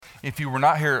If you were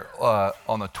not here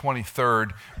on the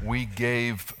 23rd, we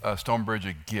gave Stonebridge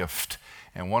a gift.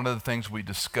 And one of the things we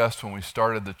discussed when we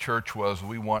started the church was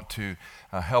we want to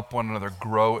help one another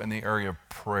grow in the area of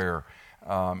prayer.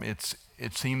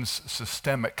 It seems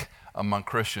systemic among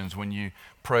Christians when you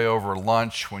pray over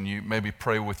lunch, when you maybe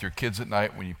pray with your kids at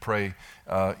night, when you pray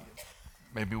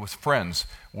maybe with friends.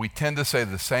 We tend to say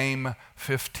the same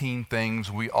 15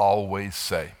 things we always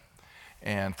say.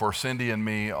 And for Cindy and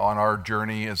me on our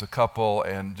journey as a couple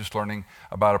and just learning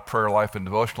about a prayer life and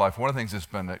devotion life, one of the things that's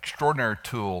been an extraordinary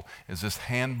tool is this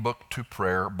Handbook to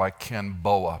Prayer by Ken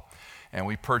Boa. And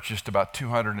we purchased about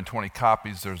 220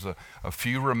 copies. There's a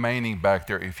few remaining back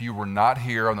there. If you were not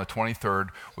here on the 23rd,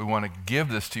 we want to give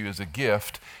this to you as a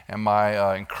gift. And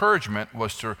my encouragement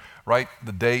was to write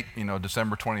the date,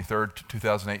 December 23rd,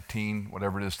 2018,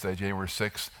 whatever it is today, January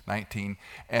 6th, 19,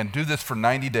 and do this for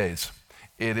 90 days.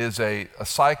 It is a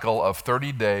cycle of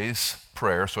 30 days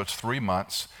prayer, so it's 3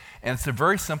 months. And it's a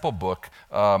very simple book.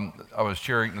 I was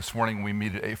sharing this morning, we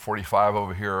meet at 8:45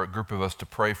 over here, a group of us to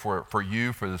pray for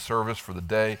you, for the service, for the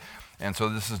day. And so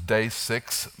this is day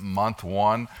 6, month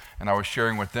 1. And I was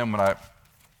sharing with them when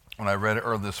I read it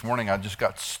early this morning, I just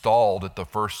got stalled at the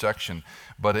first section.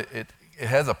 But it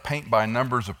has a paint by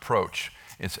numbers approach.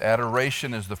 It's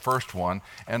adoration is the first one.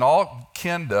 And all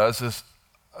Ken does is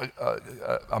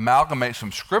amalgamate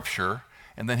some scripture,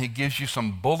 and then he gives you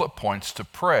some bullet points to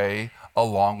pray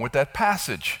along with that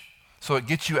passage. So it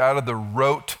gets you out of the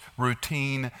rote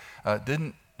routine.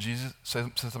 Didn't Jesus say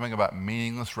something about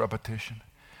meaningless repetition?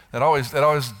 That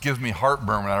always gives me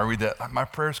heartburn when I read that. My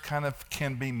prayers kind of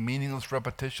can be meaningless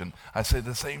repetition. I say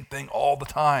the same thing all the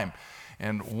time.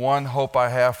 And one hope I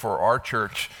have for our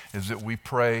church is that we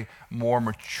pray more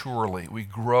maturely. We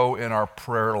grow in our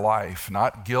prayer life.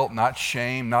 Not guilt, not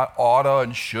shame, not oughta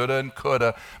and shoulda and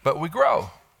coulda, but we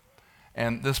grow.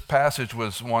 And this passage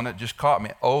was one that just caught me.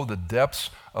 Oh, the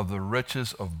depths of the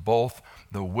riches of both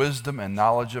the wisdom and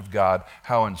knowledge of God.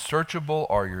 How unsearchable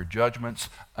are your judgments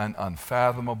and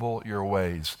unfathomable your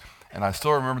ways. And I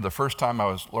still remember the first time I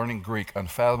was learning Greek,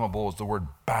 unfathomable is the word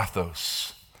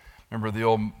bathos. Remember the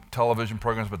old television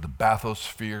programs about the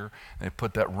bathysphere? They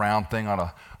put that round thing on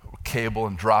a cable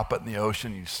and drop it in the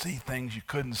ocean. You see things you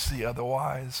couldn't see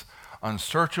otherwise.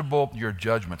 Unsearchable your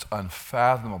judgments,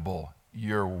 unfathomable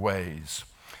your ways.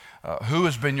 Who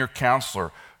has been your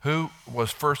counselor? Who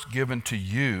was first given to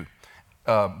you?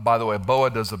 By the way, Boa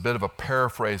does a bit of a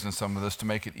paraphrase in some of this to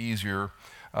make it easier.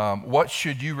 What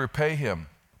should you repay him?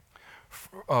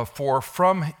 For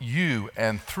from you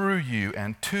and through you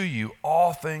and to you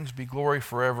all things be glory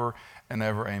forever and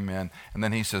ever, amen. And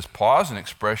then he says, pause and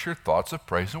express your thoughts of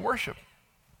praise and worship.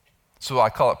 So I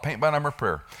call it paint by number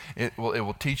prayer. It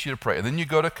will teach you to pray. And then you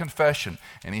go to confession,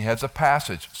 and he has a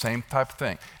passage, same type of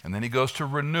thing. And then he goes to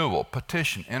renewal,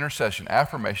 petition, intercession,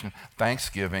 affirmation,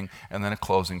 thanksgiving, and then a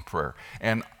closing prayer.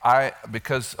 And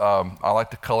because I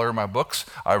like to color my books,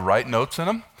 I write notes in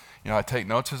them. I take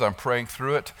notes as I'm praying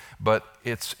through it, but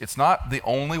it's not the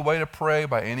only way to pray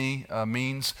by any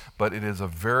means, but it is a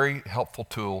very helpful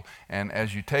tool. And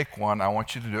as you take one, I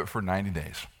want you to do it for 90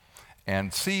 days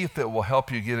and see if it will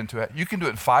help you get into it. You can do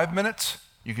it in 5 minutes,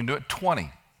 you can do it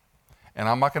 20. And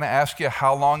I'm not going to ask you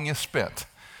how long you spent.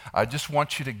 I just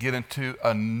want you to get into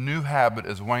a new habit,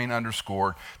 as Wayne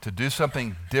underscored, to do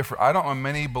something different. I don't know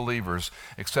many believers,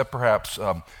 except perhaps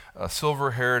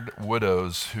silver-haired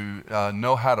widows who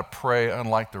know how to pray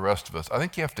unlike the rest of us. I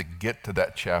think you have to get to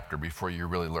that chapter before you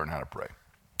really learn how to pray.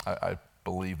 I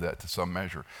believe that to some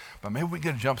measure. But maybe we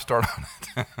get a jump start on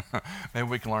it. Maybe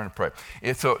we can learn to pray.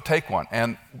 So take one.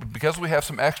 And because we have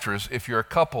some extras, if you're a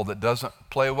couple that doesn't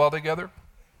play well together,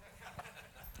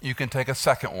 you can take a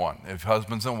second one. If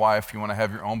husbands and wife, you want to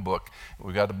have your own book,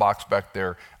 we got the box back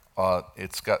there.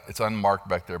 It's unmarked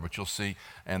back there, but you'll see,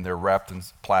 and they're wrapped in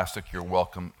plastic. You're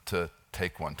welcome to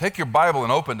take one. Take your Bible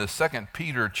and open to 2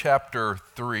 Peter chapter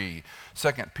 3.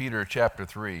 2 Peter chapter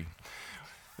 3.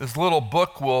 This little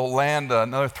book will land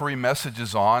another 3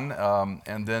 messages on,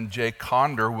 and then Jay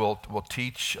Conder will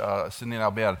teach. Cindy and I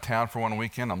will be out of town for one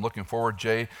weekend. I'm looking forward.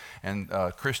 Jay and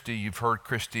Christy, you've heard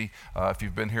Christy, if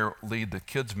you've been here, lead the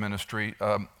kids ministry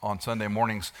on Sunday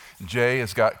mornings. Jay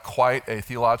has got quite a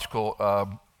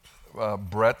theological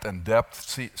breadth and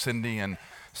depth. Cindy and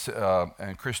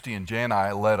Christy and Jay and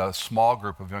I led a small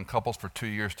group of young couples for 2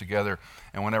 years together.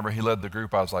 And whenever he led the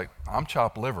group, I was like, I'm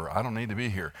chopped liver. I don't need to be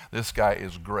here. This guy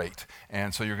is great.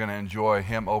 And so you're going to enjoy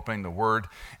him opening the Word,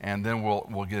 and then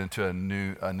we'll get into a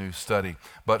new study.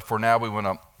 But for now, we want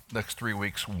to next 3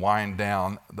 weeks wind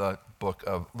down the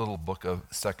little book of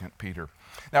 2 Peter.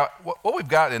 Now, what we've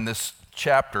got in this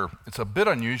chapter, it's a bit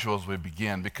unusual as we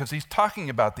begin because he's talking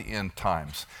about the end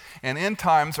times. And end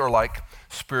times are like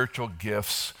spiritual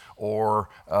gifts or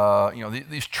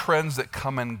these trends that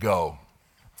come and go.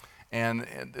 And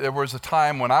there was a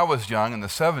time when I was young in the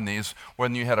 70s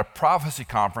when you had a prophecy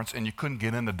conference and you couldn't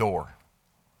get in the door.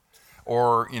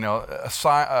 Or,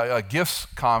 a gifts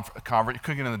conference, you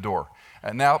couldn't get in the door.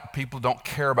 And now people don't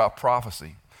care about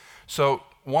prophecy. So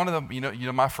one of them, you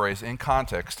know my phrase, in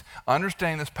context,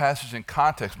 understanding this passage in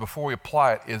context before we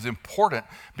apply it is important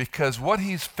because what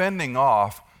he's fending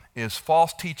off is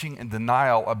false teaching and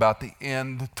denial about the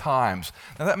end times.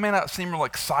 Now that may not seem real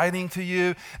exciting to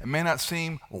you. It may not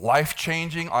seem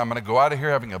life-changing. I'm going to go out of here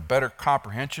having a better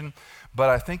comprehension. But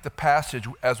I think the passage,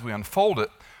 as we unfold it,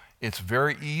 it's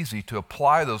very easy to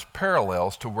apply those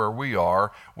parallels to where we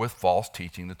are with false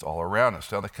teaching that's all around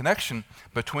us. Now the connection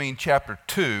between chapter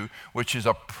 2, which is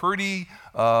a pretty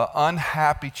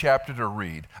unhappy chapter to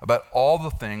read, about all the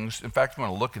things, in fact, I'm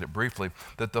going to look at it briefly,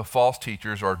 that the false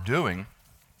teachers are doing.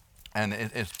 And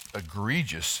it's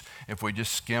egregious if we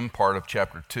just skim part of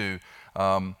chapter 2,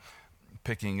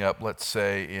 picking up, let's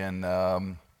say,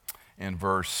 in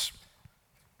verse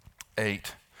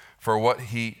 8. For what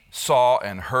he saw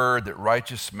and heard, that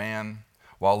righteous man,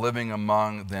 while living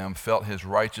among them, felt his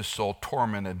righteous soul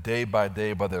tormented day by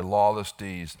day by their lawless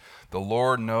deeds. The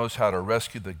Lord knows how to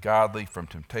rescue the godly from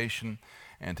temptation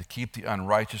and to keep the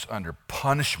unrighteous under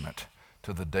punishment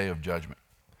to the day of judgment,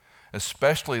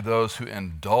 especially those who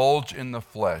indulge in the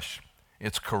flesh,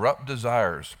 its corrupt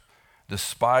desires,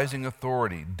 despising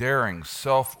authority, daring,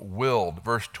 self-willed.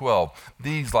 Verse 12,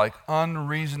 these like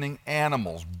unreasoning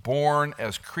animals born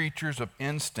as creatures of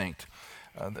instinct,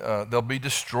 they'll be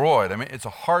destroyed. I mean, it's a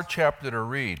hard chapter to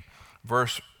read.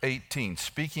 Verse 18,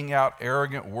 speaking out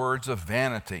arrogant words of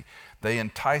vanity, they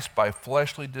enticed by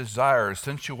fleshly desires,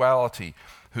 sensuality,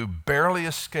 who barely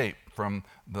escape from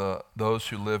those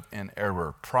who live in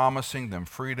error, promising them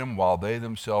freedom while they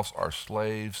themselves are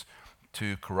slaves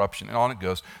to corruption. And on it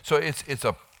goes. So it's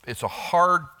a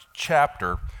hard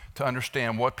chapter to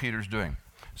understand what Peter's doing.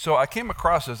 So I came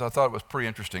across this. I thought it was pretty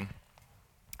interesting.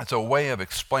 It's a way of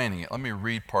explaining it. Let me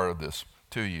read part of this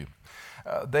to you.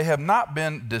 They have not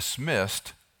been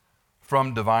dismissed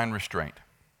from divine restraint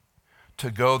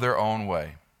to go their own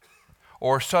way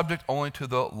or subject only to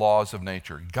the laws of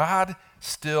nature. God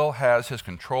still has his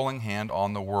controlling hand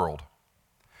on the world.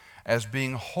 As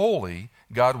being holy,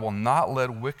 God will not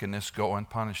let wickedness go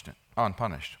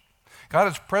unpunished. God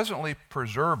is presently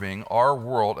preserving our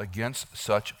world against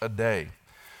such a day.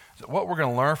 So what we're going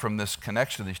to learn from this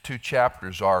connection of these two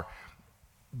chapters are,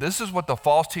 this is what the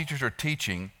false teachers are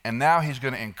teaching, and now he's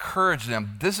going to encourage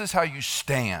them. This is how you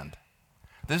stand.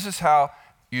 This is how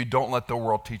you don't let the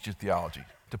world teach you theology,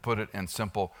 to put it in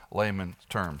simple layman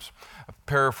terms.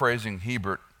 Paraphrasing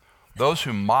Hebert, those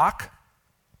who mock,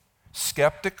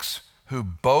 skeptics who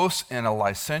boast in a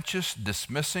licentious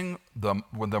dismissing the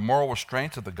moral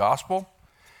restraints of the gospel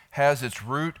has its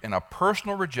root in a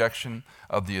personal rejection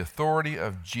of the authority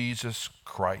of Jesus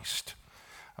Christ.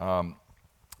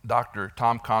 Dr.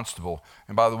 Tom Constable,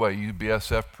 and by the way,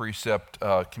 UBSF Precept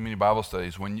Community Bible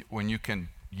Studies, when you can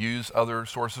use other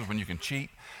sources, when you can cheat,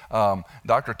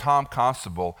 Dr. Tom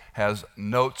Constable has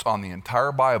notes on the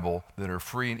entire Bible that are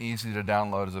free and easy to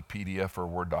download as a PDF or a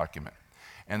Word document.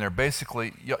 And they're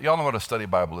basically, y'all know what a study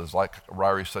Bible is, like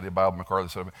Ryrie Study Bible, MacArthur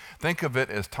Study Bible. Think of it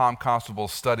as Tom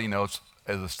Constable's study notes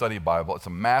as a study Bible. It's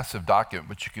a massive document,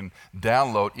 but you can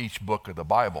download each book of the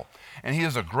Bible. And he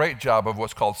does a great job of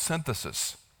what's called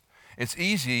synthesis. It's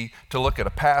easy to look at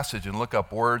a passage and look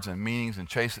up words and meanings and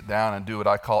chase it down and do what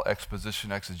I call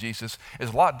exposition exegesis.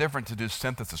 It's a lot different to do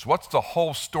synthesis. What's the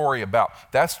whole story about?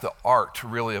 That's the art,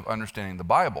 really, of understanding the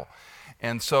Bible.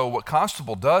 And so what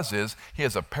Constable does is he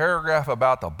has a paragraph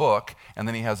about the book, and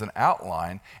then he has an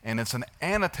outline, and it's an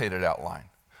annotated outline.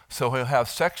 So he'll have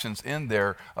sections in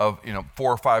there of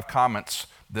 4 or 5 comments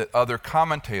that other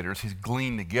commentators he's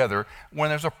gleaned together. When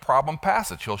there's a problem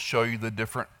passage, he'll show you the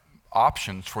different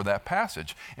options for that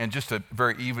passage in just a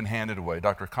very even-handed way,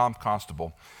 Dr.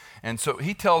 Constable. And so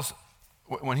he tells,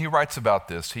 when he writes about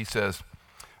this, he says,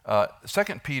 2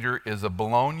 Peter is a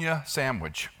bologna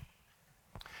sandwich.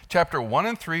 Chapter 1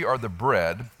 and 3 are the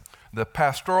bread, the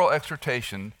pastoral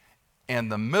exhortation, and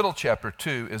the middle chapter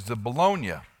 2 is the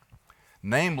bologna,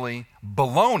 namely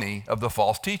baloney of the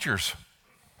false teachers.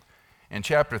 In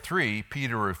chapter 3,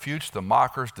 Peter refutes the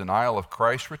mockers' denial of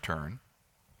Christ's return.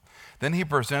 Then he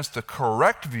presents the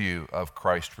correct view of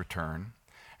Christ's return,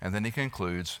 and then he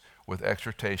concludes with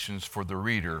exhortations for the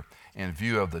reader in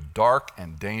view of the dark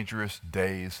and dangerous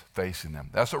days facing them.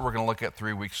 That's what we're going to look at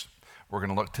 3 weeks. We're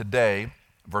going to look today,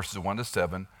 verses 1 to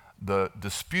 7, the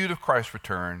dispute of Christ's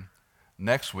return,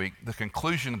 next week, the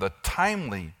conclusion of the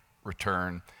timely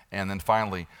return, and then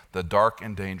finally, the dark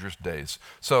and dangerous days.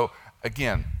 So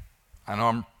again, I know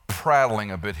I'm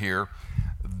prattling a bit here.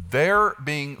 They're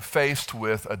being faced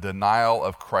with a denial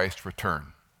of Christ's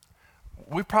return.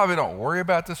 We probably don't worry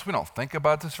about this. We don't think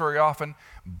about this very often,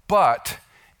 but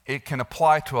it can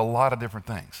apply to a lot of different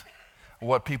things.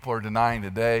 What people are denying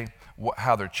today,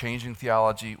 how they're changing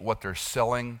theology, what they're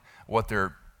selling, what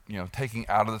they're taking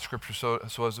out of the scripture, so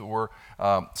as it were.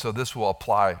 So this will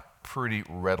apply pretty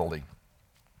readily.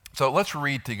 So let's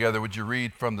read together. Would you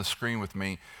read from the screen with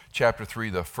me, chapter 3,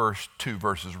 the first 2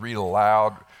 verses. Read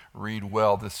aloud, read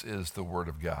well. This is the word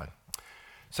of God.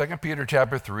 2 Peter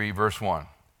chapter 3, verse 1.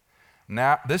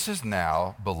 Now, this is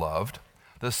now, beloved,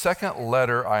 the second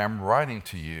letter I am writing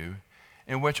to you,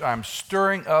 in which I'm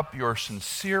stirring up your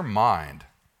sincere mind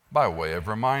by way of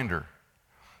reminder,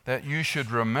 that you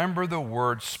should remember the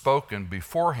words spoken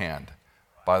beforehand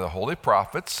by the holy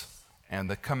prophets and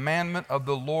the commandment of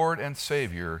the Lord and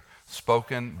Savior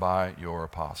spoken by your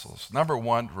apostles. Number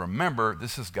one, remember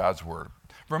this is God's word.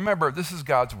 Remember, this is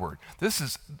God's word. This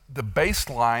is the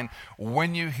baseline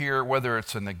when you hear whether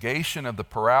it's a negation of the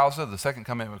parousia, the second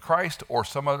coming of Christ, or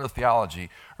some other theology.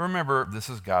 Remember, this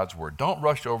is God's word. Don't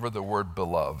rush over the word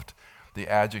beloved, the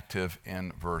adjective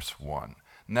in verse 1.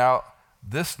 Now,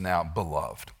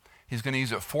 beloved. He's going to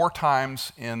use it 4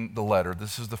 times in the letter.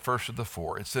 This is the first of the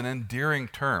 4. It's an endearing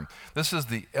term. This is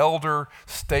the elder,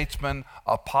 statesman,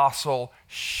 apostle,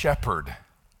 shepherd.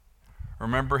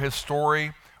 Remember his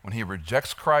story when he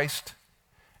rejects Christ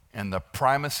and the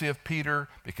primacy of Peter,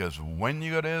 because when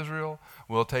you go to Israel,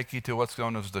 we'll take you to what's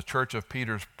known as the Church of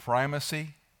Peter's primacy.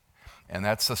 And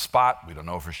that's a spot, we don't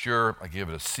know for sure, I give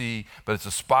it a C, but it's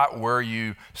a spot where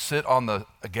you sit on the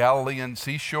Galilean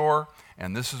seashore,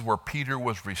 and this is where Peter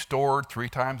was restored 3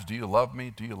 times. Do you love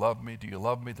me? Do you love me? Do you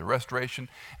love me? The restoration.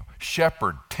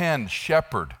 Shepherd, 10,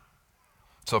 shepherd.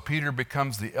 So Peter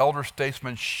becomes the elder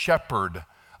statesman shepherd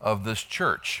of this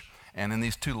church. And in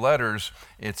these 2 letters,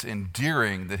 it's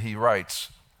endearing that he writes,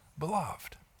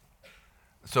 beloved.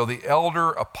 So the elder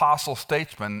apostle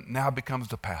statesman now becomes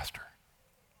the pastor.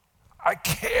 I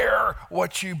care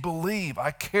what you believe.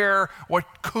 I care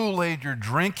what Kool-Aid you're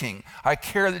drinking. I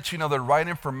care that you know the right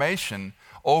information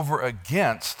over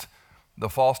against the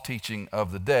false teaching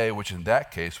of the day, which in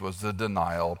that case was the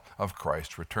denial of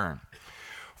Christ's return.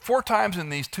 4 times in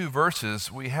these 2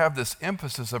 verses, we have this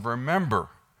emphasis of remember,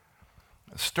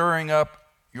 stirring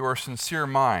up your sincere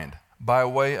mind by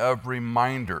way of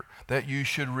reminder, that you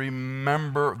should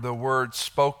remember the words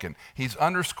spoken. He's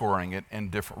underscoring it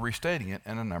and restating it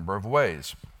in a number of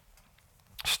ways.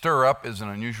 Stir up is an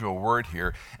unusual word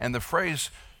here, and the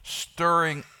phrase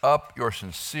stirring up your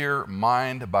sincere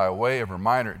mind by way of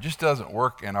reminder just doesn't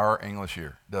work in our English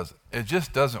here, does it? It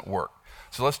just doesn't work.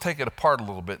 So let's take it apart a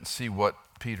little bit and see what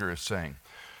Peter is saying.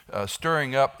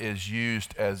 Stirring up is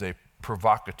used as a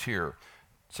provocateur.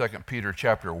 2 Peter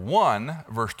chapter 1,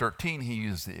 verse 13, he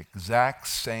used the exact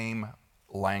same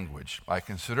language. I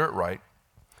consider it right,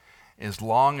 as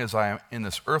long as I am in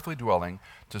this earthly dwelling,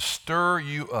 to stir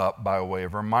you up by way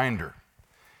of reminder.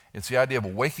 It's the idea of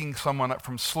waking someone up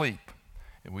from sleep.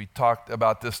 We talked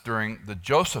about this during the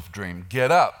Joseph dream.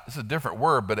 Get up. It's a different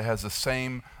word, but it has the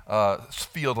same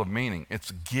field of meaning.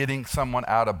 It's getting someone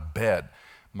out of bed.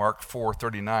 Mark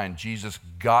 4:39, Jesus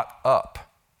got up.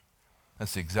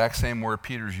 That's the exact same word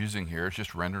Peter's using here. It's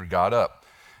just rendered got up.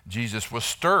 Jesus was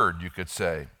stirred, you could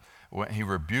say, when he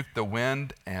rebuked the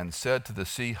wind and said to the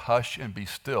sea, hush and be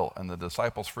still. And the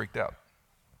disciples freaked out.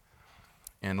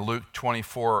 In Luke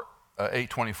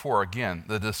 8:24, again,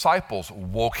 the disciples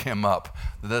woke him up.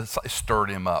 Stirred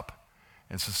him up.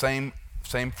 It's the same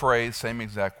phrase, same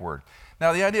exact word.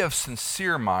 Now, the idea of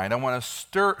sincere mind, I want to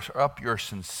stir up your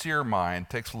sincere mind,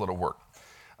 takes a little work.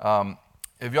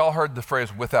 Have y'all heard the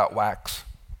phrase without wax?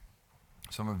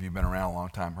 Some of you have been around a long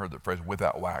time, heard the phrase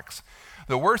without wax.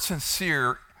 The word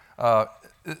sincere,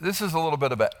 this is a little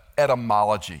bit of an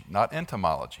etymology, not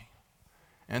entomology.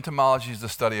 Entomology is the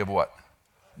study of what?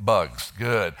 Bugs.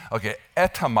 Good. Okay,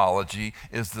 etymology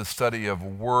is the study of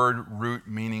word, root,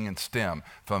 meaning, and stem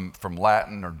from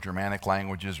Latin or Germanic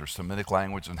languages or Semitic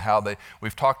language, and how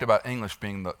we've talked about English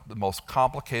being the most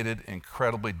complicated,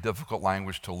 incredibly difficult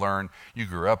language to learn. You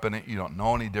grew up in it, you don't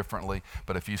know any differently,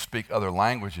 but if you speak other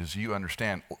languages, you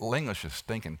understand English is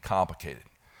stinking complicated.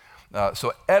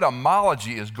 So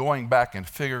etymology is going back and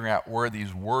figuring out where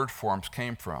these word forms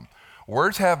came from.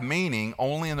 Words have meaning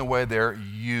only in the way they're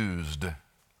used.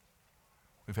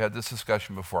 We've had this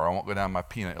discussion before. I won't go down my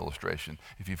peanut illustration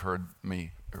if you've heard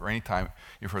me, or any time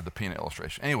you've heard the peanut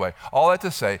illustration. Anyway, all that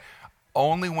to say,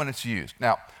 only when it's used.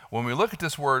 Now, when we look at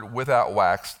this word without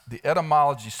wax, the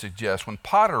etymology suggests when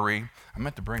pottery, I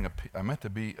meant to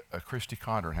be a Christy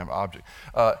Condor and have an object.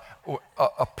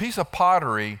 A piece of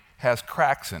pottery has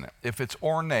cracks in it. If it's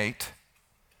ornate,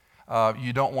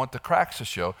 you don't want the cracks to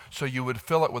show, so you would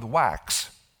fill it with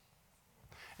wax.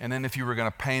 And then if you were going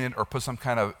to paint it or put some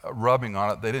kind of rubbing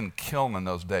on it, they didn't kiln in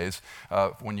those days.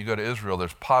 When you go to Israel,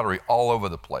 there's pottery all over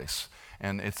the place.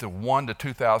 And it's a 1,000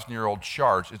 to 2,000-year-old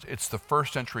shards. It's the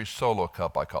first century solo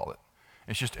cup, I call it.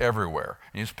 It's just everywhere.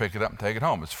 And you just pick it up and take it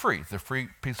home. It's free. It's a free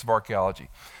piece of archaeology.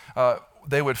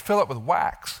 They would fill it with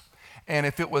wax. And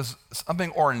if it was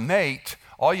something ornate,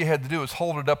 all you had to do was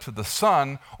hold it up to the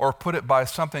sun or put it by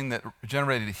something that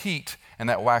generated heat, and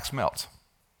that wax melts.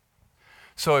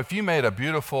 So if you made a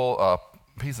beautiful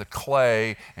piece of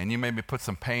clay and you maybe put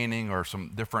some painting or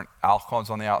some different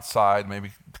alcohols on the outside,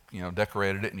 maybe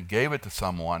decorated it, and you gave it to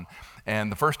someone,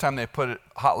 and the first time they put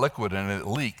hot liquid in it, it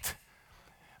leaked.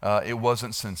 It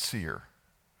wasn't sincere.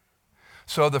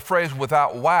 So the phrase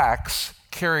without wax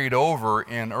carried over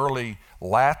in early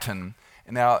Latin.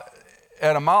 Now,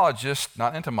 etymologists,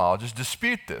 not entomologists,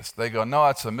 dispute this. They go, no,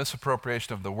 it's a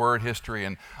misappropriation of the word history,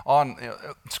 and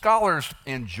scholars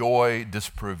enjoy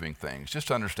disproving things.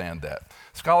 Just understand that.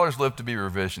 Scholars live to be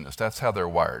revisionists. That's how they're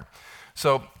wired.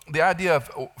 So the idea of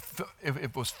if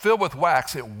it was filled with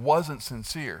wax, it wasn't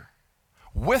sincere.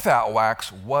 Without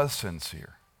wax was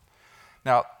sincere.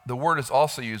 Now, the word is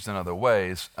also used in other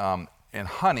ways. In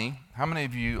honey, how many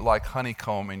of you like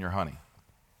honeycomb in your honey?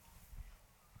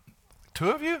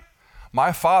 2 of you?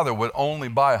 My father would only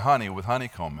buy honey with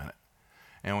honeycomb in it.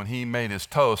 And when he made his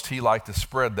toast, he liked to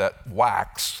spread that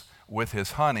wax with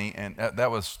his honey, and that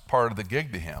was part of the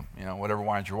gig to him, whatever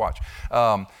wines you watch.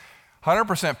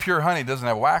 100% pure honey doesn't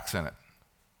have wax in it.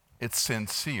 It's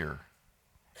sincere.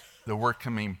 The word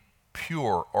can mean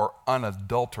pure or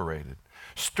unadulterated.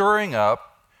 Stirring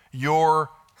up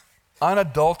your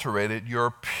unadulterated,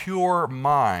 your pure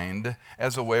mind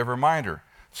as a way of reminder.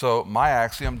 So my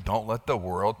axiom, don't let the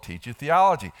world teach you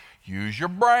theology. Use your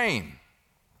brain.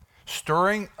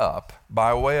 Stirring up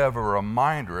by way of a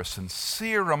reminder, a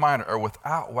sincere reminder, or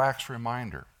without wax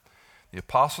reminder. The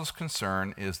apostles'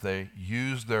 concern is they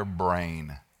use their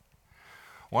brain.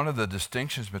 One of the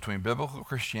distinctions between biblical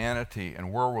Christianity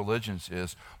and world religions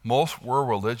is most world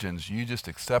religions, you just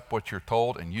accept what you're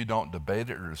told and you don't debate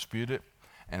it or dispute it.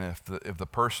 And if the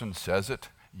person says it,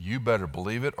 you better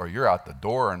believe it or you're out the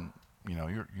door and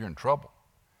you're in trouble.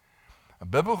 A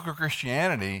biblical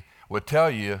Christianity would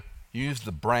tell you, use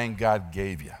the brain God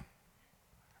gave you.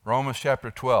 Romans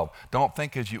chapter 12, don't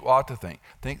think as you ought to think.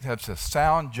 Think that's a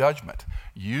sound judgment.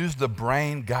 Use the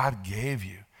brain God gave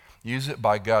you. Use it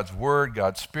by God's word,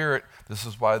 God's spirit. This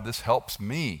is why this helps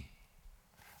me.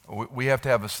 We have to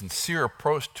have a sincere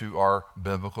approach to our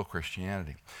biblical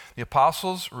Christianity. The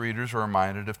apostles' readers are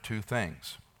reminded of 2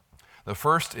 things. The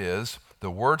first is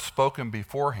the word spoken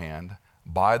beforehand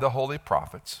by the holy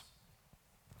prophets,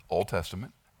 Old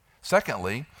Testament.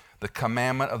 Secondly, the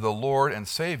commandment of the Lord and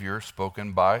Savior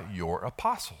spoken by your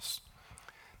apostles.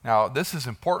 Now, this is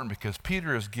important because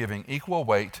Peter is giving equal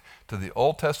weight to the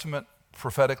Old Testament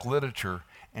prophetic literature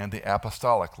and the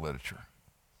apostolic literature.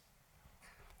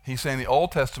 He's saying the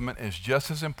Old Testament is just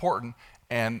as important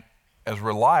and as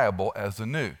reliable as the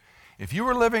New. If you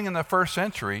were living in the first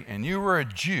century and you were a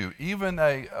Jew, even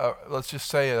let's just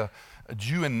say a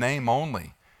Jew in name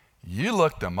only, you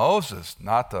looked to Moses,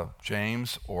 not to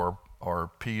James or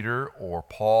Peter or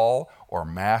Paul or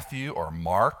Matthew or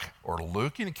Mark or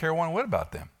Luke. You didn't care one whit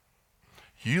about them.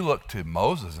 You looked to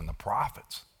Moses and the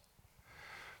prophets.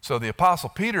 So the Apostle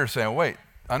Peter is saying, wait,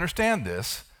 understand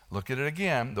this. Look at it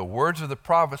again. The words of the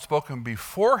prophets spoken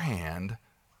beforehand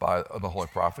by the holy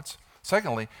prophets.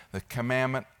 Secondly, the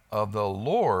commandment of the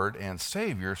Lord and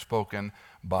Savior spoken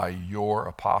by your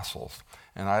apostles.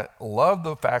 And I love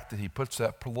the fact that he puts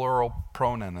that plural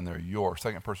pronoun in there, your,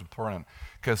 second person pronoun,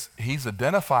 because he's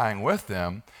identifying with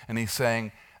them and he's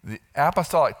saying the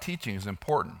apostolic teaching is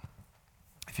important.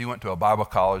 If you went to a Bible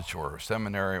college or a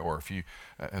seminary, or if you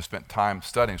have spent time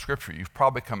studying Scripture, you've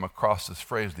probably come across this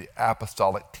phrase, the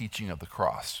apostolic teaching of the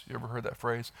cross. You ever heard that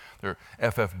phrase?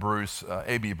 F.F. Bruce,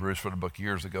 A.B. Bruce wrote a book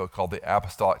years ago called The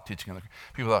Apostolic Teaching of the Cross.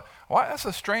 People thought, why, that's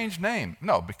a strange name.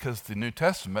 No, because the New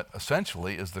Testament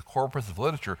essentially is the corpus of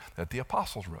literature that the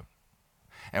apostles wrote.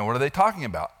 And what are they talking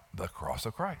about? The cross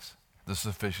of Christ, the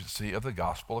sufficiency of the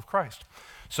gospel of Christ.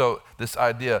 So this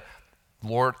idea,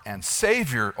 Lord and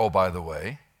Savior, oh, by the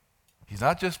way, he's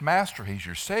not just master, he's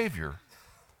your Savior.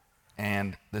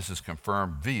 And this is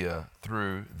confirmed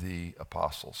through the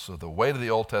apostles. So the weight of the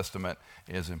Old Testament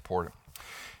is important.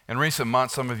 In recent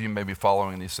months, some of you may be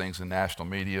following these things in national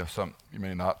media. Some you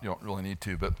may not. You don't really need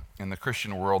to. But in the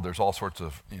Christian world, there's all sorts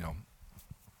of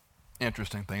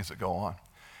interesting things that go on.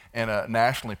 And a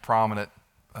nationally prominent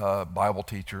Bible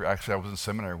teacher, actually I was in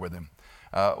seminary with him,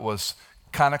 was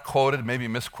kind of quoted, maybe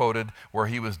misquoted, where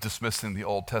he was dismissing the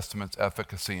Old Testament's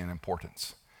efficacy and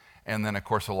importance. And then, of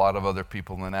course, a lot of other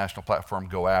people in the national platform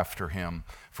go after him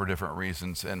for different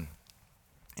reasons. And,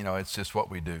 it's just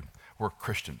what we do. We're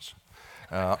Christians.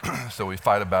 So we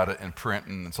fight about it in print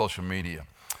and in social media.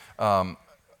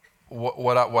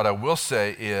 What I will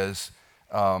say is,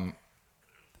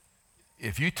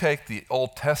 if you take the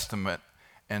Old Testament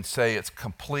and say it's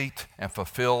complete and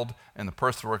fulfilled in the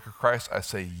personal work of Christ, I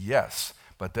say yes,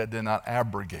 but that did not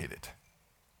abrogate it.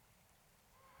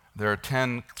 There are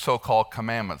 10 so-called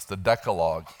commandments, the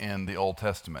Decalogue in the Old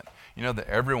Testament. You know that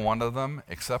every one of them,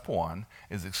 except one,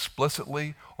 is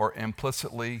explicitly or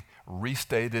implicitly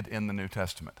restated in the New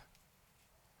Testament.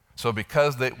 So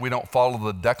because we don't follow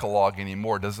the Decalogue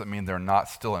anymore doesn't mean they're not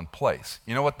still in place.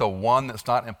 You know what the one that's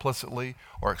not implicitly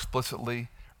or explicitly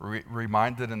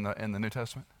reminded in the New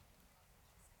Testament?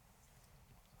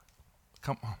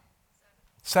 Come on.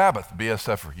 Sabbath,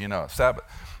 BSFer,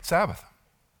 Sabbath.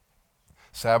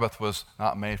 Sabbath was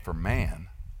not made for man.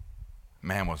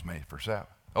 Man was made for Sabbath.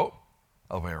 Oh,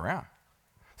 other way around.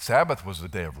 Sabbath was a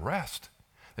day of rest,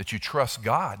 that you trust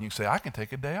God and you say, I can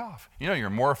take a day off. You're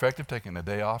more effective taking a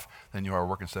day off than you are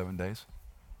working 7 days.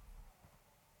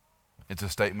 It's a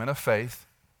statement of faith.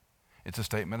 It's a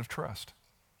statement of trust.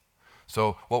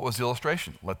 So what was the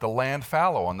illustration? Let the land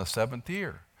fallow on the 7th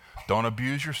year. Don't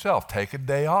abuse yourself. Take a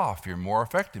day off. You're more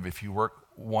effective if you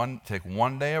take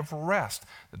 1 day of rest.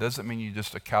 That doesn't mean you're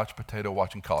just a couch potato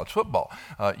watching college football.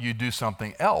 You do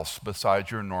something else besides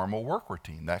your normal work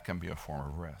routine. That can be a form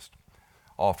of rest.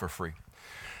 All for free.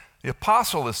 The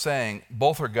apostle is saying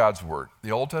both are God's word,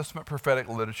 the Old Testament prophetic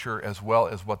literature as well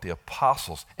as what the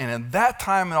apostles. And in that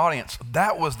time and audience,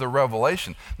 that was the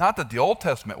revelation. Not that the Old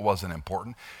Testament wasn't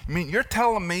important. You're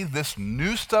telling me this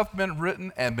new stuff been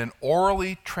written and been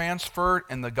orally transferred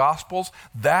in the Gospels,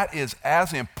 that is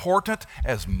as important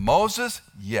as Moses?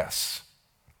 Yes.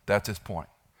 That's his point.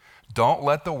 Don't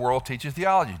let the world teach you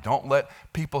theology. Don't let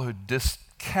people who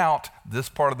discount this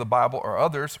part of the Bible or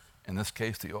others, in this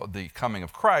case, the coming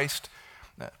of Christ,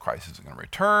 that Christ isn't going to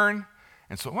return.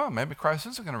 And so, maybe Christ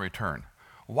isn't going to return.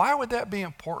 Why would that be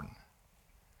important?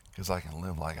 Because I can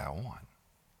live like I want.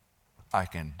 I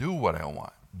can do what I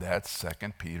want. That's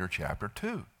 2 Peter chapter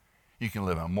 2. You can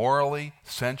live immorally,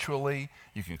 sensually.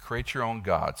 You can create your own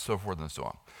God, so forth and so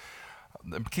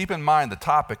on. Keep in mind the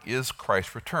topic is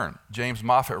Christ's return. James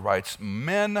Moffat writes,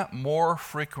 men more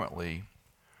frequently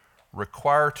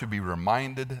require to be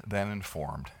reminded than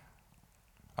informed.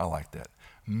 I like that.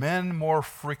 Men more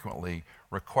frequently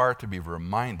require to be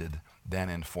reminded than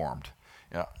informed.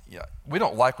 Yeah. We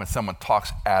don't like when someone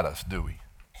talks at us, do we?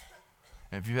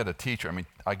 If you had a teacher,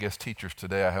 I guess teachers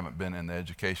today, I haven't been in the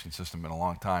education system in a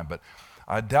long time, but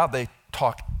I doubt they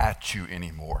talk at you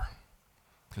anymore.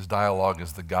 Because dialogue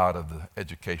is the god of the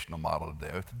educational model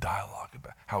today. It's dialogue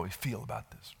about how we feel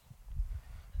about this.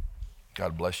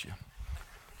 God bless you.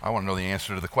 I want to know the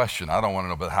answer to the question. I don't want to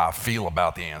know about how I feel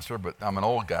about the answer, but I'm an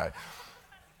old guy.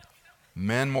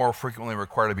 Men more frequently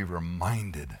require to be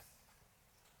reminded.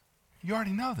 You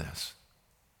already know this.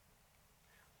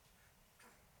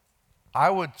 I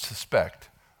would suspect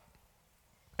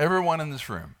everyone in this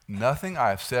room, nothing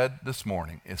I've said this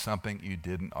morning is something you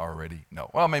didn't already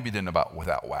know. Well, maybe you didn't know about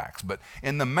without wax, but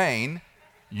in the main,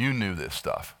 you knew this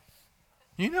stuff.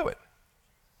 You knew it.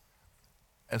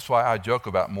 That's why I joke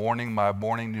about my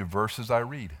morning new verses I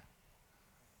read.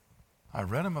 I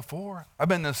read them before. I've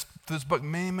been through this book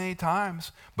many, many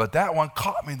times, but that one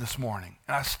caught me this morning.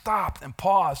 And I stopped and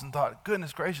paused and thought,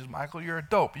 goodness gracious, Michael, you're a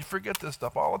dope. You forget this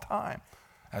stuff all the time.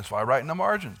 That's why I write in the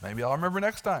margins. Maybe I'll remember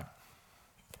next time.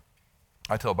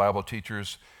 I tell Bible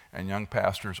teachers and young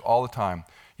pastors all the time,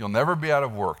 you'll never be out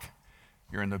of work.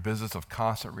 You're in the business of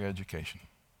constant re-education.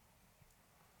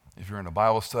 If you're in a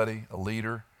Bible study, a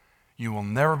leader, you will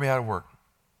never be out of work.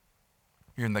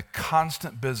 You're in the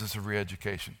constant business of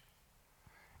re-education.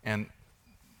 And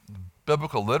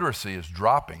biblical literacy is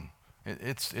dropping.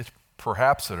 It's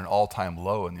perhaps at an all-time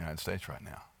low in the United States right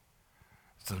now.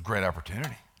 It's a great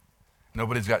opportunity.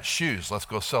 Nobody's got shoes. Let's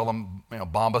go sell them,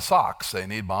 Bomba socks. They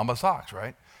need Bomba socks,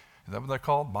 right? Is that what they're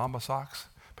called? Bomba socks?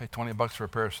 Pay $20 for a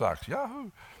pair of socks. Yahoo!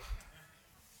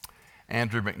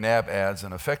 Andrew McNabb adds,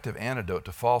 an effective antidote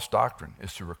to false doctrine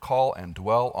is to recall and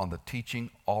dwell on the teaching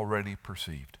already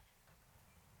perceived.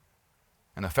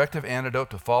 An effective antidote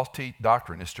to false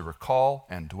doctrine is to recall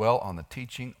and dwell on the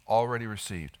teaching already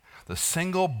received. The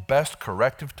single best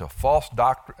corrective to false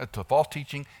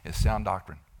teaching is sound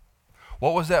doctrine.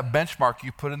 What was that benchmark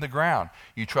you put in the ground?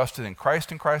 You trusted in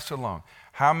Christ and Christ alone.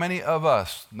 How many of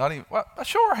us, let's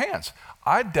show our hands.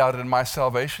 I doubted my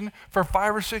salvation for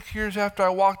 5 or 6 years after I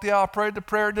walked the aisle, prayed the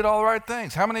prayer, did all the right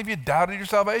things. How many of you doubted your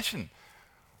salvation?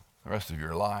 The rest of you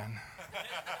are lying.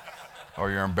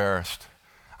 Or you're embarrassed.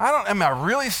 Am I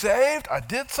really saved? I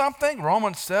did something.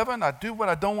 Romans 7, I do what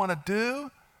I don't want to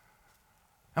do.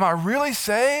 Am I really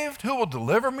saved? Who will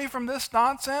deliver me from this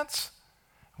nonsense?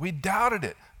 We doubted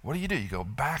it. What do? You go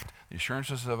back to the assurance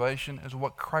of salvation is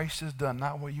what Christ has done,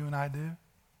 not what you and I do.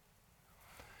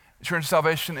 Assurance of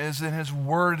salvation is in his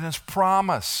word and his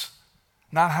promise,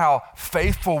 not how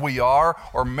faithful we are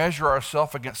or measure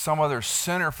ourselves against some other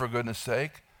sinner, for goodness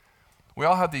sake. We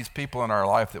all have these people in our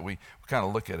life that we kind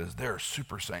of look at as they're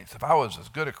super saints. If I was as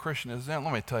good a Christian as them,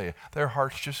 let me tell you, their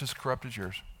heart's just as corrupt as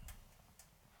yours.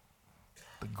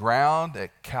 The ground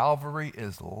at Calvary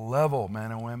is level,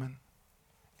 men and women.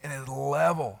 It is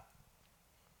level.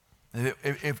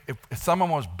 If someone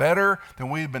was better, then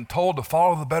we'd been told to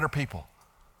follow the better people.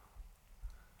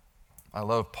 I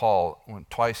love Paul,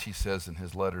 twice he says in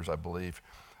his letters, I believe,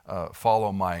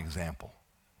 follow my example.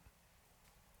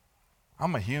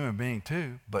 I'm a human being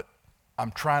too, but I'm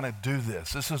trying to do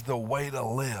this. This is the way to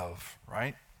live,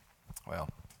 right? Well,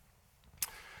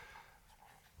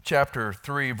 chapter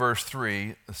 3, verse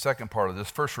 3, the second part of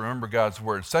this. First, remember God's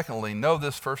word. Secondly, know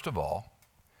this first of all,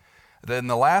 that in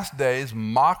the last days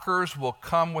mockers will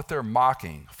come with their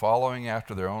mocking, following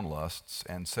after their own lusts,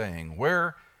 and saying,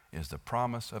 where is the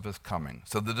promise of his coming?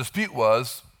 So the dispute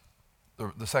was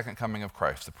the second coming of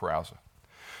Christ, the parousia.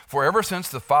 For ever since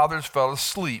the fathers fell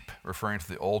asleep, referring to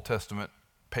the Old Testament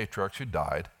patriarchs who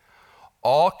died,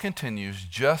 all continues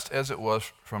just as it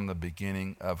was from the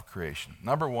beginning of creation.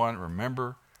 Number one,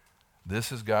 remember,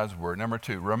 this is God's word. Number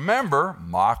two, remember,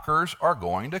 mockers are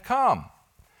going to come.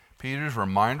 Peter's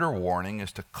reminder warning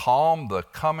is to calm the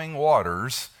coming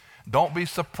waters. Don't be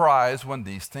surprised when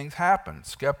these things happen.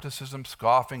 Skepticism,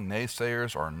 scoffing,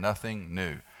 naysayers are nothing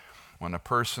new. When a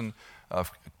person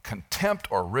of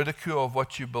contempt or ridicule of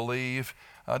what you believe,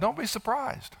 don't be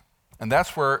surprised. And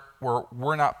that's where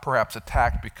we're not perhaps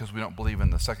attacked because we don't believe in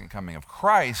the second coming of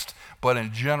Christ, but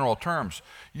in general terms.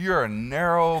 You're a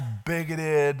narrow,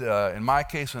 bigoted, in my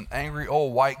case, an angry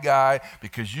old white guy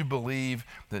because you believe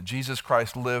that Jesus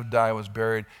Christ lived, died, was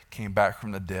buried, came back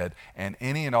from the dead, and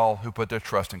any and all who put their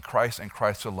trust in Christ and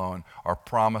Christ alone are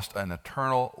promised an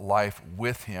eternal life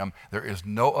with him. There is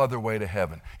no other way to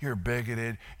heaven. You're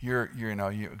bigoted,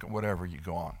 whatever, you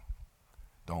go on.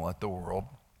 Don't let the world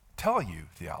tell you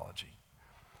theology.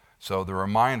 So the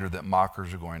reminder that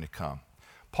mockers are going to come.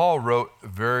 Paul wrote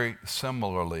very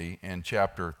similarly in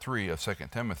chapter 3 of 2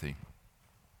 Timothy,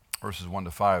 verses 1 to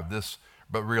 5,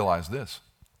 but realize this,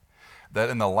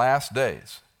 that in the last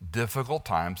days, difficult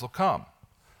times will come.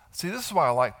 See, this is why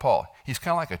I like Paul. He's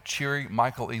kind of like a cheery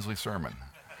Michael Easley sermon.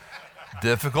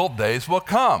 Difficult days will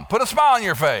come. Put a smile on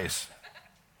your face.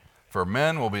 For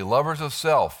men will be lovers of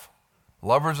self,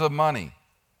 lovers of money,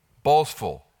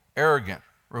 boastful, arrogant,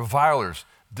 revilers,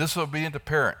 disobedient to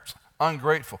parents,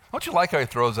 ungrateful. Don't you like how he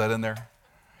throws that in there?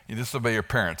 You disobey your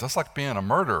parents. That's like being a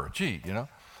murderer.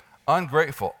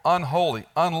 Ungrateful, unholy,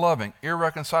 unloving,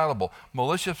 irreconcilable,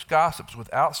 malicious gossips,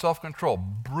 without self-control,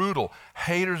 brutal,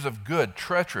 haters of good,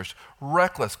 treacherous,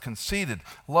 reckless, conceited,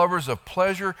 lovers of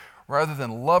pleasure rather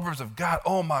than lovers of God.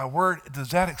 Oh my word, does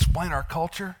that explain our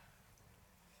culture?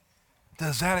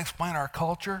 Does that explain our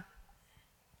culture?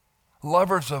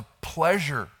 Lovers of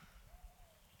pleasure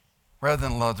rather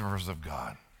than lovers of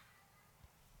God.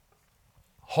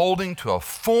 Holding to a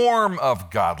form of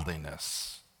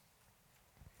godliness,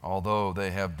 although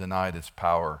they have denied its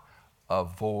power,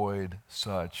 avoid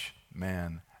such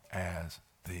men as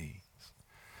these.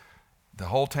 The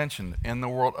whole tension in the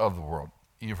world of the world.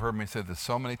 You've heard me say this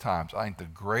so many times. I think the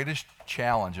greatest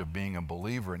challenge of being a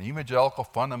believer, an evangelical,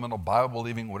 fundamental,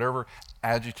 Bible-believing, whatever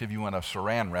adjective you want to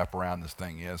saran wrap around this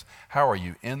thing is, how are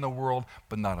you in the world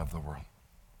but not of the world?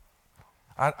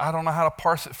 I don't know how to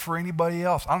parse it for anybody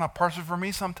else. I don't know how to parse it for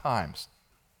me sometimes.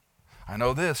 I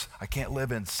know this, I can't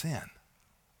live in sin.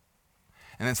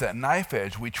 And it's that knife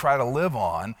edge we try to live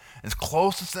on as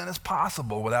close to sin as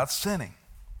possible without sinning.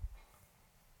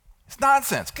 It's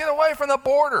nonsense. Get away from the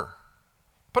border.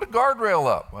 Put a guardrail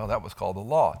up. Well, that was called the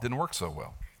law. It didn't work so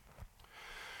well.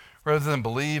 Rather than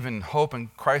believe and hope in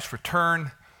Christ's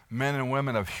return, men and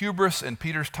women of hubris in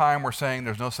Peter's time were saying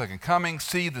there's no second coming.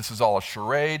 See, this is all a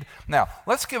charade. Now,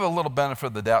 let's give a little benefit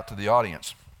of the doubt to the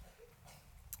audience.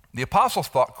 The apostles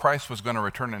thought Christ was going to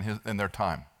return in their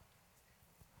time.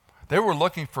 They were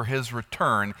looking for his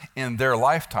return in their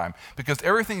lifetime because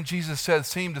everything Jesus said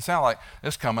seemed to sound like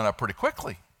it's coming up pretty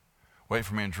quickly. Wait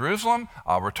for me in Jerusalem,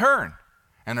 I'll return.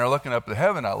 And they're looking up to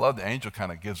heaven. I love the angel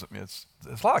kind of gives it. It's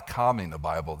a lot of comedy in the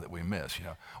Bible that we miss.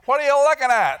 What are you looking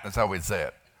at? That's how we'd say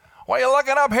it. What are you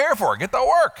looking up here for? Get to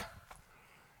work.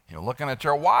 Looking at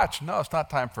your watch. No, it's not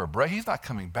time for a break. He's not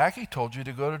coming back. He told you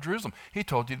to go to Jerusalem. He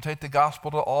told you to take the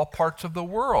gospel to all parts of the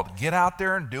world. Get out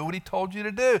there and do what he told you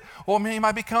to do. Well, he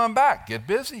might be coming back. Get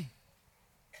busy.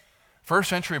 First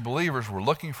century believers were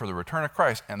looking for the return of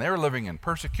Christ, and they were living in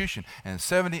persecution. And in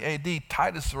 70 AD,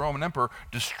 Titus, the Roman emperor,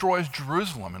 destroys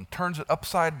Jerusalem and turns it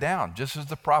upside down, just as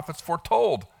the prophets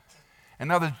foretold. And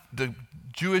now the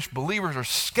Jewish believers are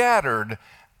scattered.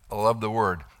 I love the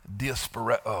word.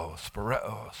 Diasporeo,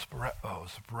 sporeo, sporeo,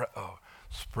 sporeo.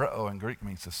 Sporeo in Greek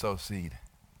means to sow seed.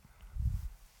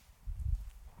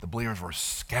 The believers were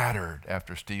scattered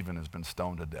after Stephen has been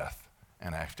stoned to death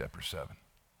in Acts chapter 7.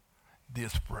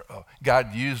 Diasporeo.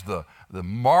 God used the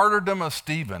martyrdom of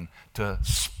Stephen to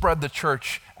spread the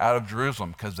church out of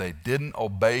Jerusalem because they didn't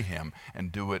obey him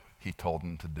and do what he told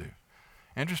them to do.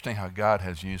 Interesting how God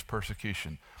has used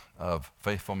persecution of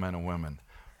faithful men and women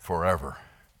forever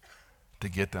to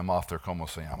get them off their como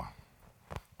se llama.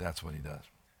 That's what he does.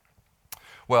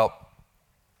 Well,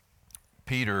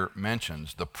 Peter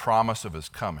mentions the promise of his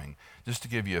coming, just to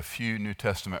give you a few New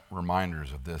Testament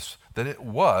reminders of this, that it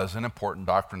was an important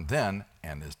doctrine then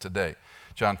and is today.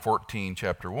 John 14,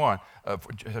 chapter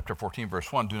 14,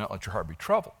 verse 1, do not let your heart be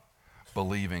troubled.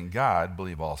 Believe in God,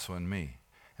 believe also in me.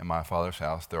 In my Father's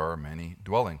house there are many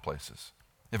dwelling places.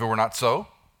 If it were not so,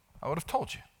 I would have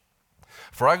told you.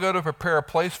 For I go to prepare a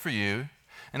place for you,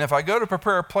 and if I go to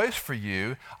prepare a place for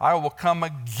you, I will come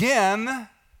again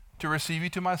to receive you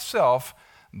to myself,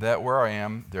 that where I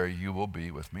am, there you will be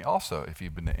with me also. If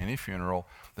you've been to any funeral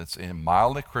that's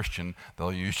mildly Christian,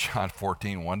 they'll use John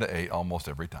 14, 1-8 almost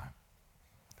every time.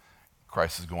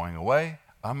 Christ is going away.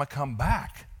 I'm going to come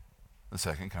back. The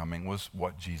second coming was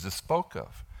what Jesus spoke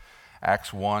of.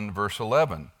 Acts 1, verse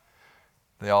 11.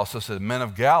 They also said, men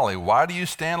of Galilee, why do you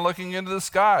stand looking into the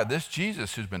sky? This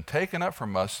Jesus who's been taken up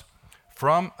from us,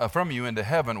 from you into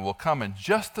heaven, will come in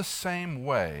just the same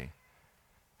way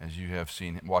as you have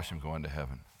seen him, watch him go into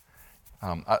heaven.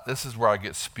 This is where I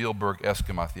get Spielberg-esque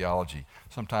in my theology.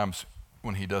 Sometimes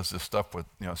when he does this stuff with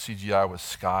CGI with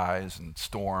skies and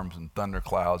storms and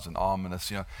thunderclouds and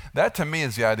ominous, that to me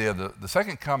is the idea of the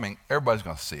second coming. Everybody's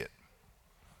going to see it.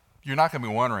 You're not going to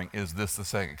be wondering, is this the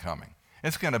second coming?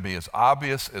 It's going to be as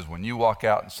obvious as when you walk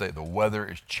out and say the weather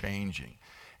is changing.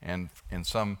 And in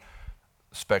some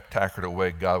spectacular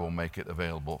way, God will make it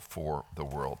available for the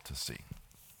world to see.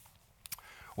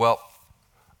 Well,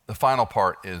 the final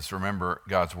part is, remember,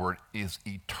 God's word is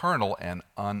eternal and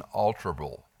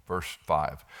unalterable. Verse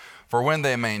 5. For when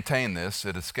they maintain this,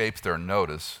 it escapes their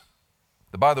notice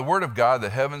that by the word of God the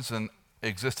heavens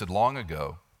existed long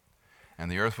ago, and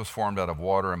the earth was formed out of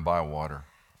water and by water,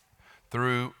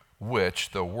 through which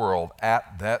the world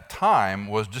at that time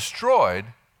was destroyed,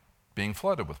 being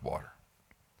flooded with water.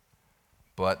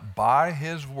 But by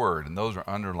his word, and those are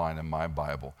underlined in my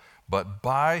Bible, but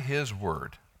by his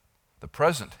word, the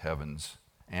present heavens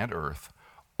and earth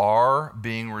are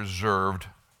being reserved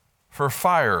for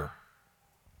fire,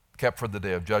 kept for the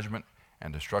day of judgment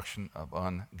and destruction of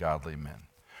ungodly men.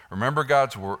 Remember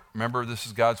God's word. Remember, this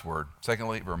is God's word.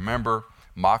 Secondly, remember,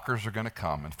 mockers are going to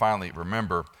come. And finally,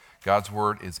 remember, God's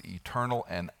word is eternal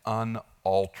and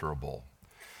unalterable.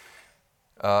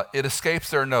 It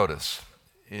escapes their notice.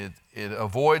 It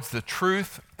avoids the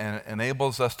truth and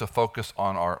enables us to focus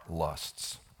on our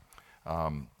lusts.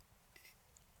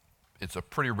 It's a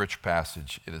pretty rich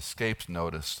passage. It escapes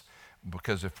notice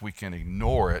because if we can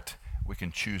ignore it, we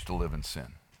can choose to live in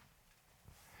sin.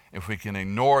 If we can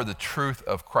ignore the truth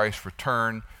of Christ's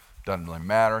return, doesn't really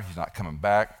matter. He's not coming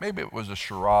back. Maybe it was a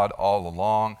charade all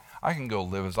along. I can go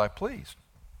live as I please.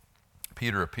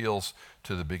 Peter appeals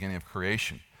to the beginning of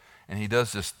creation. And he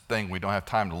does this thing we don't have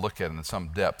time to look at in some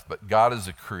depth, but God is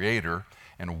the creator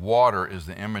and water is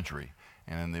the imagery.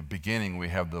 And in the beginning we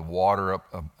have the water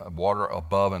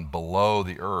above and below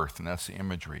the earth, and that's the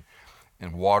imagery.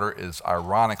 And water is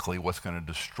ironically what's going to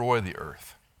destroy the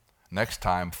earth. Next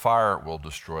time, fire will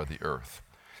destroy the earth.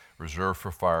 Reserved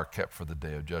for fire, kept for the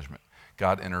day of judgment.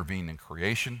 God intervened in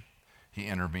creation. He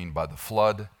intervened by the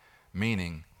flood,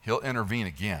 meaning he'll intervene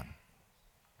again.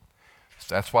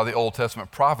 So that's why the Old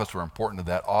Testament prophets were important to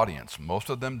that audience. Most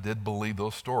of them did believe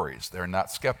those stories. They're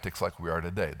not skeptics like we are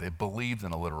today. They believed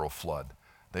in a literal flood.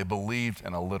 They believed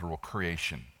in a literal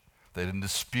creation. They didn't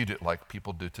dispute it like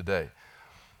people do today.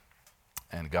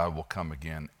 and God will come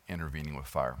again intervening with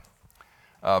fire.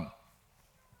 A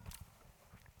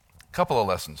couple of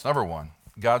lessons. Number one,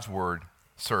 God's word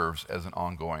serves as an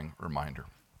ongoing reminder.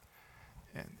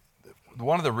 And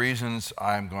one of the reasons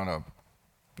I'm going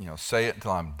to say it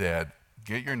until I'm dead,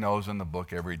 get your nose in the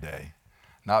book every day,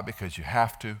 not because you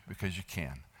have to, because you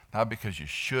can. Not because you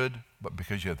should, but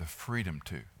because you have the freedom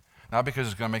to. Not because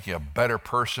it's going to make you a better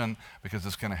person, because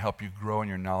it's going to help you grow in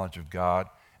your knowledge of God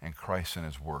and Christ and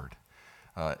his word.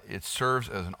 It serves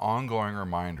as an ongoing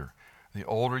reminder. The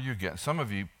older you get, some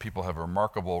of you people have a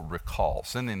remarkable recall.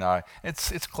 Cindy and I,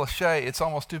 it's cliche, it's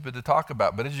almost stupid to talk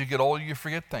about, but as you get older, you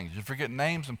forget things. You forget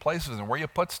names and places and where you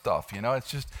put stuff.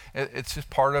 It's just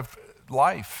part of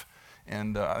life.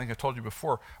 And I think I told you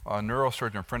before, a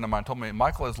neurosurgeon friend of mine told me,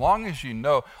 Michael, as long as you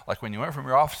know, like when you went from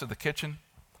your office to the kitchen,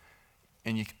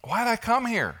 and why did I come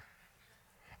here?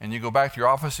 And you go back to your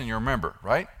office and you remember,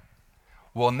 right?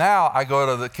 Well, now I go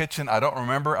to the kitchen, I don't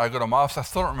remember. I go to my office, I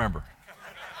still don't remember.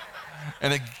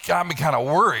 And it got me kind of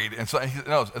worried. And so he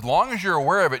knows, as long as you're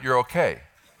aware of it, you're okay.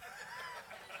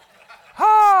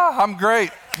 I'm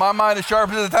great. My mind is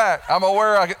sharp as a tack. I'm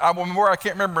aware I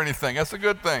can't remember anything. That's a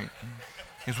good thing.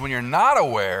 Because when you're not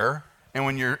aware,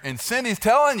 and Cindy's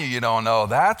telling you don't know,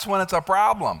 that's when it's a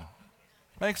problem.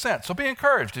 Makes sense. So be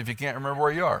encouraged if you can't remember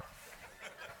where you are.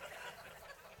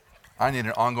 I need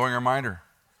an ongoing reminder.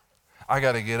 I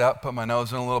got to get up, put my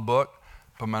nose in a little book,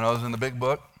 put my nose in the big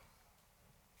book.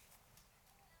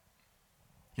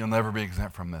 You'll never be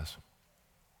exempt from this.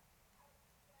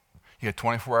 You get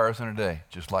 24 hours in a day,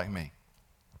 just like me.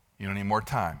 You don't need more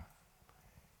time.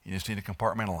 You just need to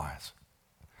compartmentalize.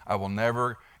 I will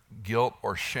never guilt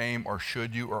or shame or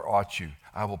should you or ought you.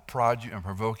 I will prod you and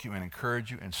provoke you and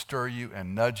encourage you and stir you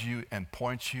and nudge you and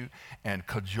point you and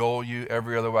cajole you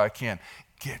every other way I can.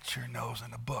 Get your nose in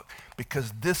the book,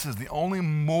 because this is the only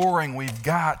mooring we've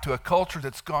got to a culture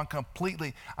that's gone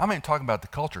completely, I'm not even talking about the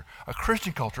culture, a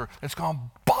Christian culture that's gone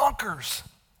bonkers.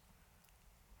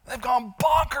 They've gone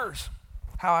bonkers.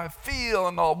 How I feel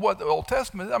and all what the Old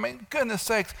Testament, goodness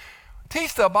sakes,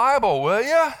 teach the Bible, will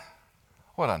you?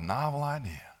 What a novel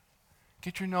idea.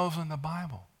 Get your nose in the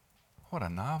Bible. What a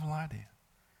novel idea.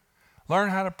 Learn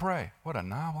how to pray. What a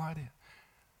novel idea.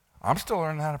 I'm still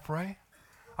learning how to pray.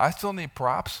 I still need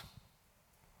props.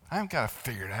 I haven't got to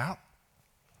figure it out.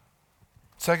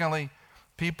 Secondly,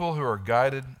 people who are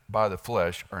guided by the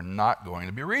flesh are not going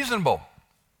to be reasonable.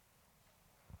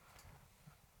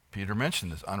 Peter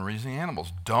mentioned this, unreasoning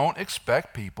animals. Don't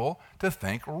expect people to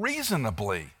think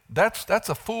reasonably. That's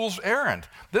a fool's errand.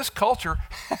 This culture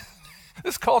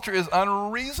is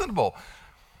unreasonable.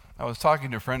 I was talking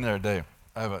to a friend the other day.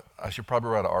 I should probably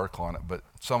write an article on it, but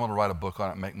someone will write a book on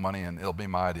it and make money, and it'll be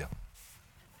my idea.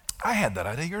 I had that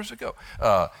idea years ago.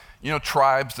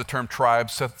 Tribes, the term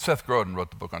tribes, Seth Godin wrote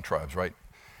the book on tribes, right?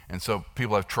 And so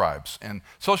people have tribes. And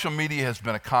social media has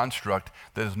been a construct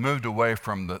that has moved away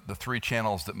from the three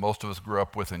channels that most of us grew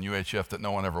up with in UHF that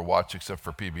no one ever watched except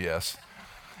for PBS.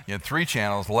 You had three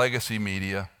channels, legacy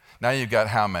media. Now you've got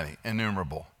how many?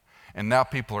 Innumerable. And now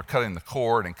people are cutting the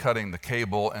cord and cutting the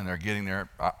cable, and they're getting there.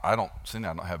 I don't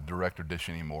have direct or dish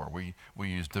anymore. We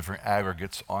use different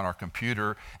aggregates on our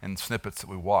computer and snippets that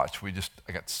we watch.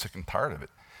 I got sick and tired of it.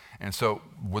 And so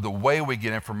the way we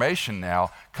get information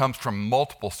now comes from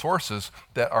multiple sources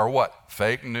that are what?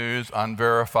 Fake news,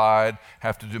 unverified,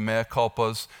 have to do mea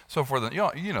culpas, so forth.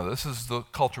 This is the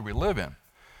culture we live in.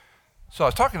 So I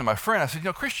was talking to my friend. I said,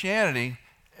 Christianity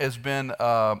has been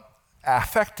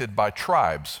affected by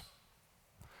tribes.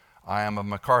 I am of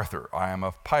MacArthur. I am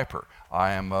of Piper.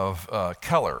 I am of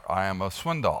Keller. I am of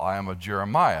Swindoll. I am of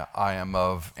Jeremiah. I am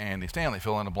of Andy Stanley,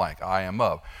 fill in the blank. I am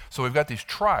of. So we've got these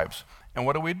tribes. And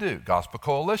what do? Gospel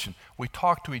Coalition. We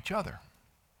talk to each other.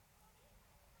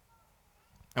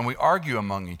 And we argue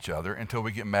among each other until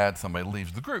we get mad somebody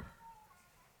leaves the group.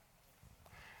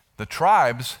 The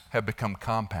tribes have become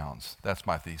compounds. That's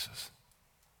my thesis.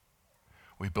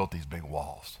 We built these big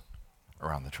walls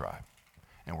around the tribe.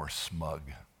 And we're smug.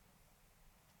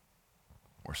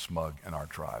 We're smug in our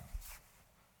tribe.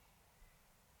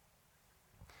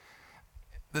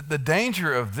 The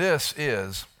danger of this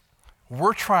is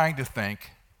we're trying to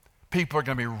think people are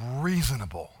going to be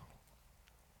reasonable.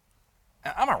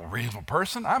 And I'm a reasonable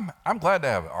person. I'm glad to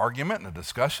have an argument and a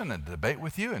discussion and a debate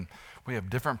with you. And we have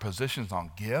different positions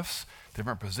on gifts,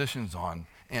 different positions on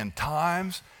end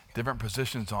times, different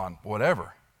positions on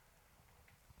whatever.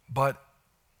 But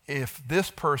if this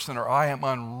person or I am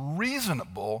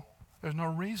unreasonable, there's no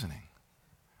reasoning.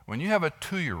 When you have a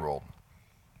 2-year-old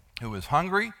who is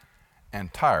hungry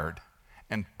and tired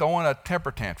and throwing a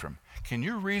temper tantrum, can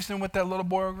you reason with that little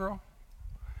boy or girl?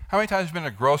 How many times have you been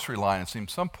in a grocery line and seen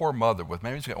some poor mother with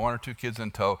maybe she's got 1 or 2 kids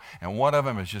in tow, and one of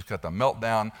them has just got the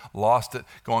meltdown, lost it,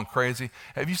 going crazy?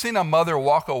 Have you seen a mother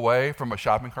walk away from a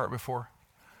shopping cart before?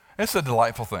 It's a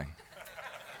delightful thing.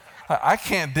 I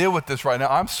can't deal with this right now.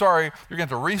 I'm sorry, you're going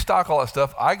to have to restock all that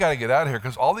stuff. I got to get out of here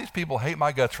because all these people hate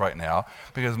my guts right now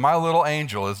because my little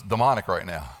angel is demonic right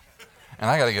now. And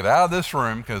I got to get out of this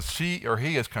room because she or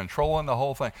he is controlling the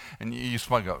whole thing. And you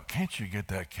smile, go, can't you get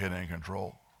that kid in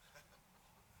control?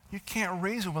 You can't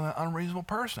reason with an unreasonable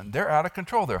person. They're out of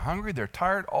control. They're hungry. They're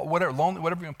tired. Whatever, lonely.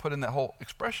 Whatever you can put in that whole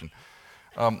expression.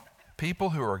 People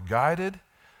who are guided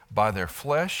by their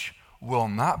flesh will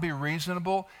not be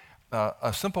reasonable.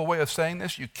 A simple way of saying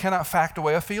this: you cannot fact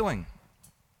away a feeling.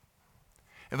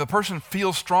 If a person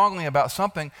feels strongly about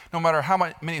something, no matter how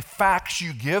many facts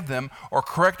you give them or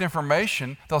correct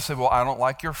information, they'll say, well, I don't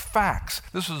like your facts.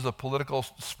 This was a political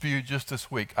spew just this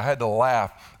week. I had to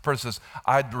laugh. The person says,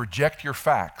 I'd reject your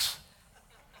facts.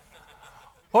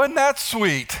 Wasn't that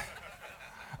sweet?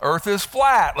 Earth is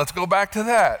flat. Let's go back to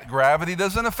that. Gravity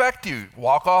doesn't affect you.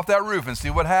 Walk off that roof and see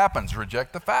what happens.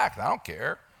 Reject the facts. I don't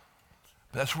care.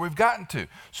 That's where we've gotten to.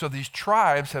 So these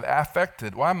tribes have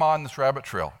affected, why am I on this rabbit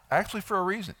trail? Actually for a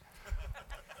reason.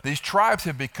 These tribes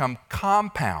have become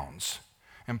compounds,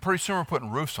 and pretty soon we're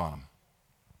putting roofs on them.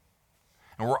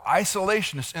 And we're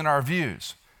isolationists in our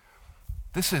views.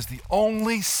 This is the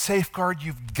only safeguard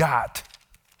you've got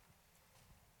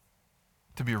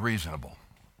to be reasonable.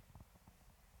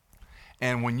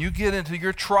 And when you get into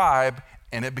your tribe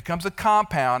and it becomes a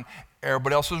compound,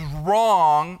 everybody else is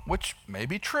wrong, which may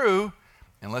be true.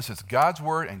 Unless it's God's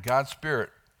word and God's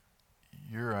spirit,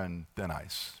 you're on thin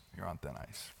ice. You're on thin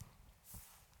ice.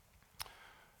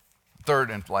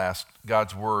 Third and last,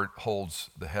 God's word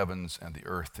holds the heavens and the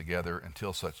earth together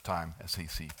until such time as he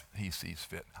sees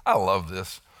fit. I love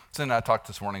this. Cindy and I talked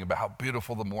this morning about how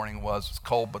beautiful the morning was. It's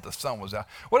cold, but the sun was out.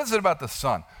 What is it about the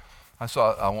sun?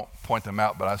 I won't point them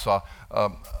out, but I saw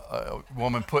a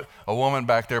woman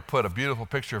back there put a beautiful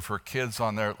picture of her kids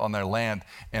on their land,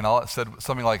 and all it said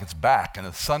something like it's back, and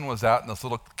the sun was out, and this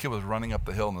little kid was running up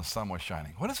the hill, and the sun was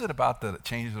shining. What is it about that it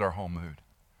changes our whole mood?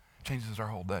 It changes our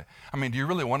whole day. I mean, do you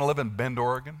really want to live in Bend,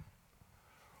 Oregon,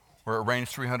 where it rains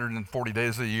 340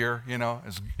 days a year? You know,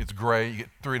 it's gray. You get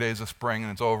 3 days of spring,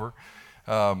 and it's over.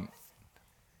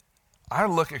 I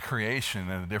look at creation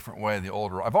in a different way.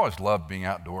 I've always loved being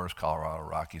outdoors, Colorado,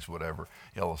 Rockies, whatever,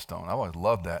 Yellowstone. I've always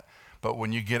loved that. But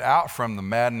when you get out from the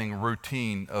maddening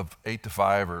routine of 8 to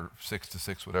 5 or 6 to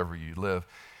 6, whatever you live,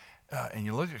 and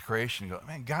you look at creation and go,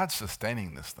 man, God's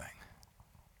sustaining this thing.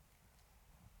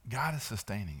 God is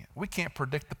sustaining it. We can't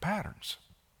predict the patterns.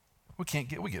 We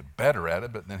get better at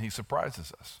it, but then he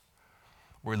surprises us.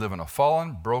 We live in a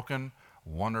fallen, broken,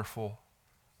 wonderful,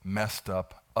 messed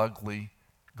up, ugly,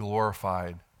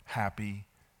 glorified, happy,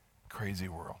 crazy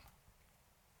world.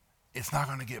 It's not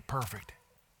going to get perfect.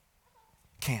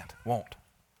 Can't, won't.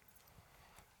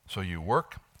 So you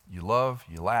work, you love,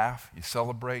 you laugh, you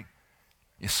celebrate,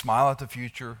 you smile at the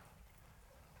future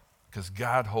because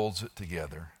God holds it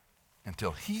together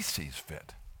until he sees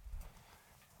fit.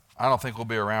 I don't think we'll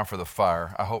be around for the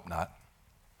fire. I hope not.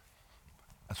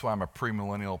 That's why I'm a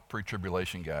premillennial,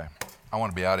 pre-tribulation guy. I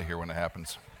want to be out of here when it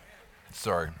happens.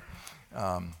 Sorry.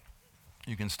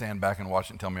 You can stand back and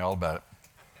watch and tell me all about it.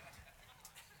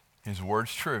 His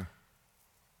word's true.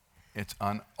 It's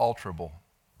unalterable.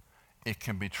 It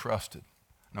can be trusted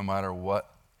no matter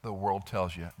what the world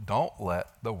tells you. Don't let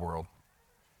the world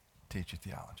teach you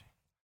theology.